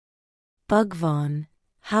Bhagavan,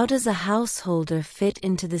 how does a householder fit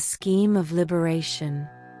into the scheme of liberation?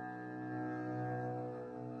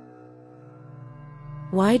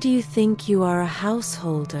 Why do you think you are a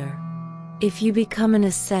householder? If you become an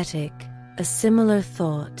ascetic, a similar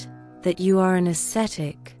thought, that you are an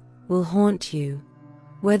ascetic, will haunt you.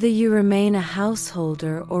 Whether you remain a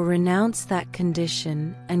householder or renounce that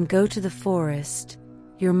condition and go to the forest,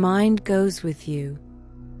 your mind goes with you.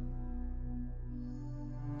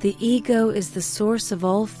 The ego is the source of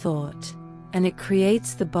all thought, and it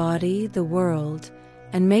creates the body, the world,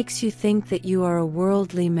 and makes you think that you are a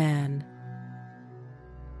worldly man.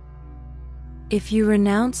 If you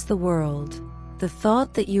renounce the world, the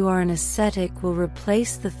thought that you are an ascetic will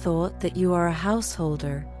replace the thought that you are a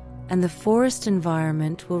householder, and the forest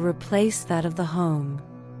environment will replace that of the home.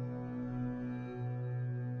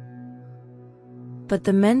 But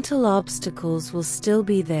the mental obstacles will still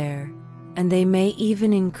be there, and they may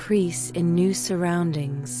even increase in new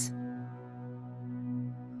surroundings.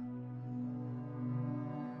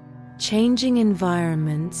 Changing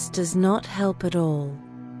environments does not help at all.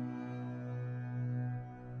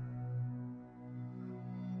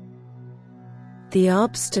 The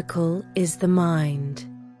obstacle is the mind.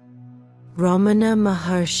 Ramana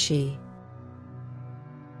Maharshi.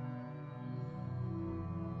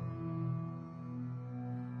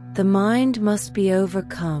 The mind must be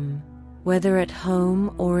overcome, whether at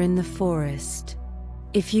home or in the forest.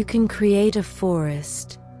 If you can create a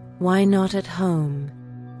forest, why not at home?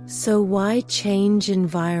 So why change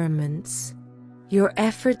environments? Your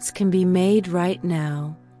efforts can be made right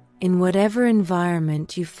now, in whatever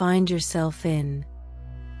environment you find yourself in.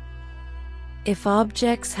 If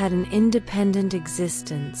objects had an independent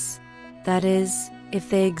existence, that is,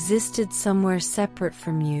 if they existed somewhere separate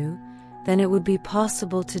from you, then it would be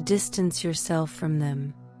possible to distance yourself from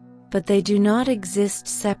them. But they do not exist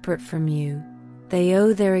separate from you. They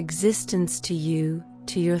owe their existence to you,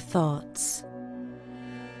 to your thoughts.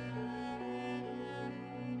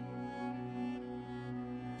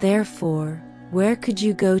 Therefore, where could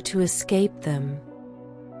you go to escape them?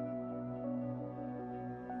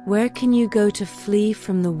 Where can you go to flee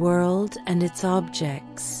from the world and its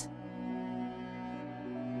objects?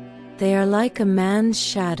 They are like a man's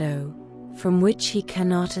shadow, from which he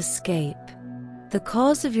cannot escape. The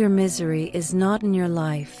cause of your misery is not in your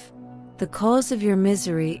life. The cause of your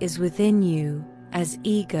misery is within you, as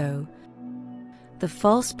ego, the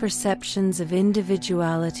false perceptions of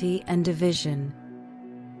individuality and division.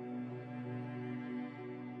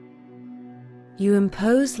 You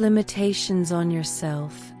impose limitations on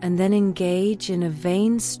yourself and then engage in a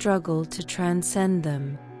vain struggle to transcend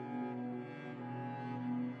them.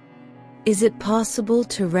 Is it possible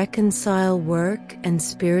to reconcile work and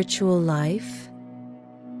spiritual life?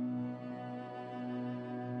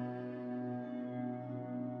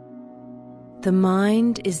 The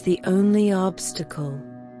mind is the only obstacle.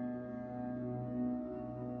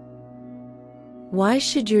 Why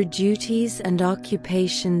should your duties and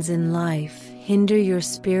occupations in life hinder your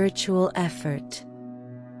spiritual effort?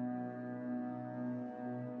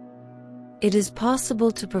 It is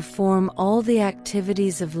possible to perform all the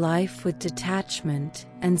activities of life with detachment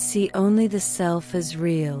and see only the self as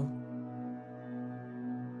real.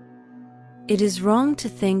 It is wrong to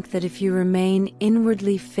think that if you remain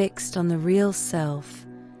inwardly fixed on the real self,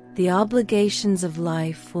 the obligations of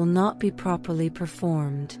life will not be properly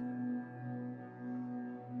performed.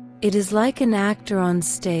 It is like an actor on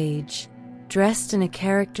stage, dressed in a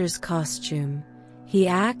character's costume. He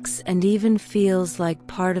acts and even feels like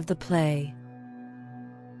part of the play.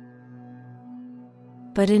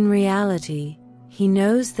 But in reality, he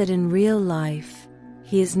knows that in real life,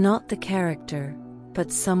 he is not the character, but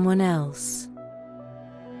someone else.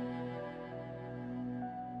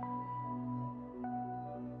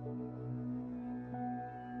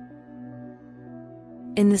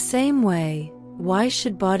 In the same way, why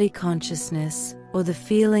should body consciousness, or the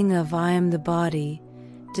feeling of I am the body,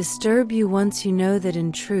 disturb you once you know that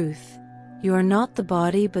in truth, you are not the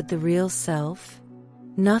body but the real self?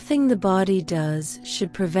 Nothing the body does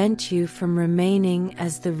should prevent you from remaining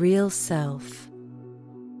as the real self.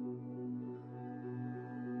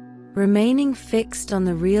 Remaining fixed on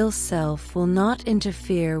the real self will not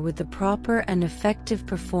interfere with the proper and effective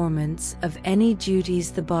performance of any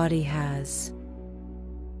duties the body has.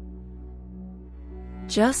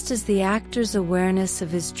 Just as the actor's awareness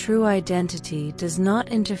of his true identity does not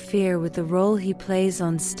interfere with the role he plays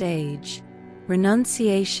on stage,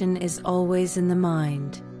 renunciation is always in the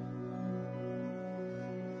mind.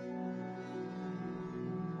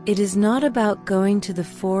 It is not about going to the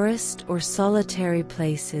forest or solitary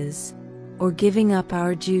places, or giving up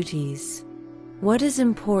our duties. What is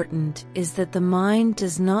important is that the mind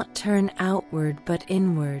does not turn outward but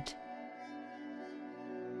inward.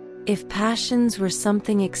 If passions were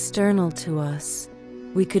something external to us,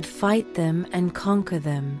 we could fight them and conquer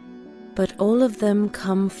them, but all of them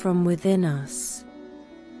come from within us.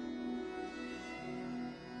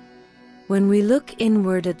 When we look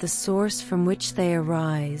inward at the source from which they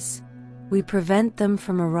arise, we prevent them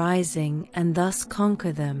from arising and thus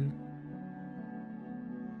conquer them.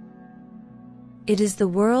 It is the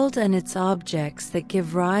world and its objects that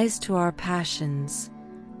give rise to our passions,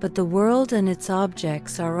 but the world and its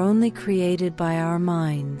objects are only created by our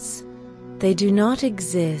minds. They do not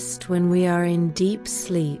exist when we are in deep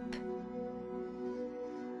sleep.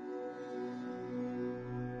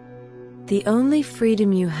 The only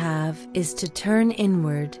freedom you have is to turn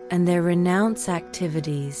inward and there renounce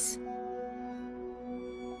activities.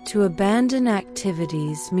 To abandon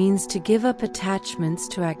activities means to give up attachments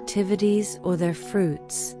to activities or their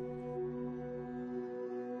fruits.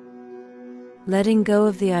 Letting go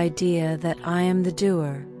of the idea that I am the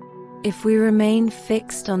doer. If we remain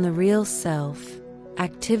fixed on the real self,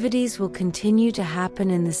 activities will continue to happen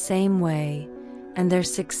in the same way, and their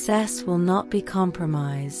success will not be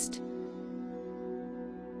compromised.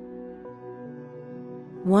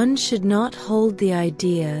 One should not hold the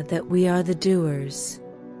idea that we are the doers.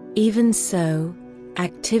 Even so,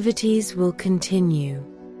 activities will continue.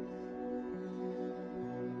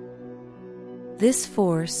 This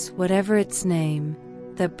force, whatever its name,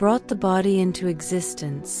 that brought the body into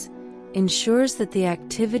existence, ensures that the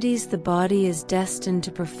activities the body is destined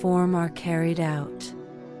to perform are carried out.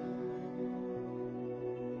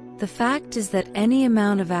 The fact is that any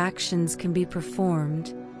amount of actions can be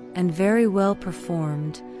performed, and very well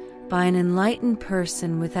performed, by an enlightened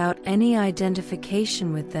person without any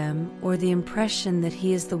identification with them or the impression that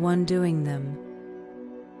he is the one doing them.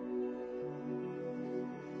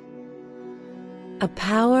 A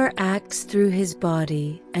power acts through his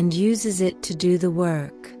body and uses it to do the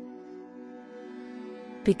work.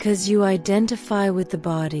 Because you identify with the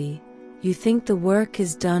body, you think the work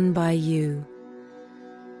is done by you.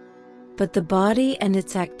 But the body and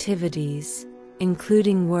its activities,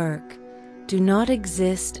 including work, do not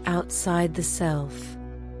exist outside the self.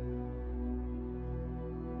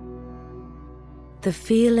 The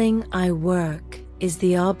feeling I work is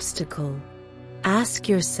the obstacle. Ask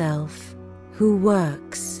yourself, who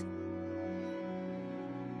works?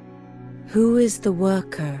 Who is the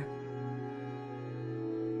worker?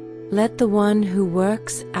 Let the one who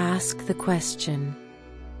works ask the question.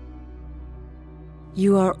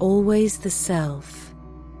 You are always the self.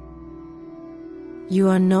 You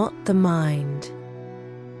are not the mind.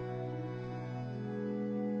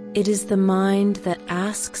 It is the mind that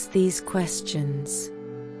asks these questions.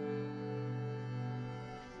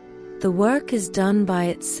 The work is done by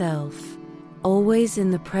itself, always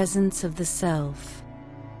in the presence of the self.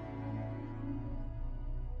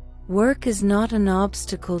 Work is not an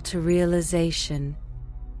obstacle to realization.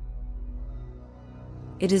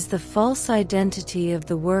 It is the false identity of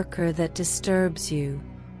the worker that disturbs you.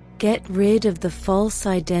 Get rid of the false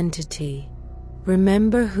identity.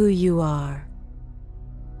 Remember who you are.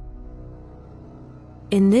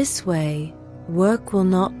 In this way, work will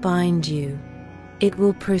not bind you. It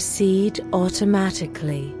will proceed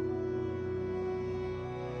automatically.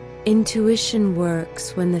 Intuition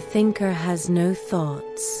works when the thinker has no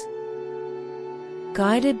thoughts.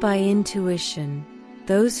 Guided by intuition,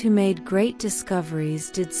 those who made great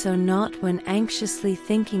discoveries did so not when anxiously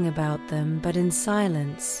thinking about them but in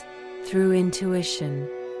silence, through intuition.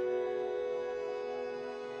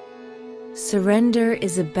 Surrender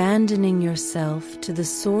is abandoning yourself to the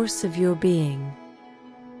source of your being.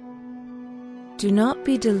 Do not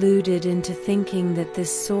be deluded into thinking that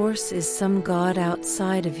this source is some God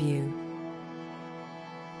outside of you.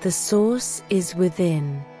 The source is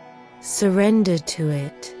within. Surrender to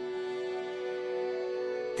it.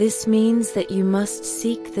 This means that you must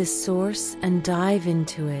seek this source and dive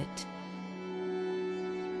into it.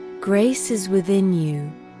 Grace is within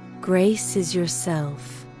you. Grace is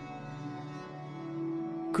yourself.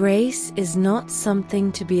 Grace is not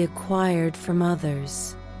something to be acquired from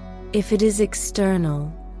others. If it is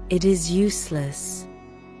external, it is useless.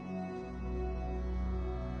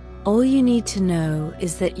 All you need to know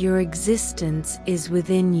is that your existence is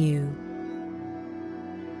within you.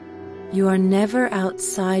 You are never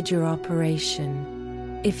outside your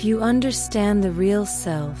operation. If you understand the real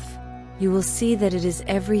self, you will see that it is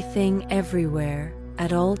everything everywhere,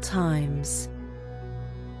 at all times.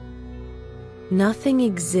 Nothing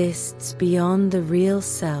exists beyond the real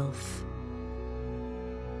self.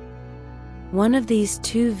 One of these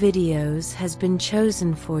 2 videos has been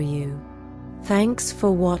chosen for you. Thanks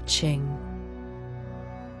for watching.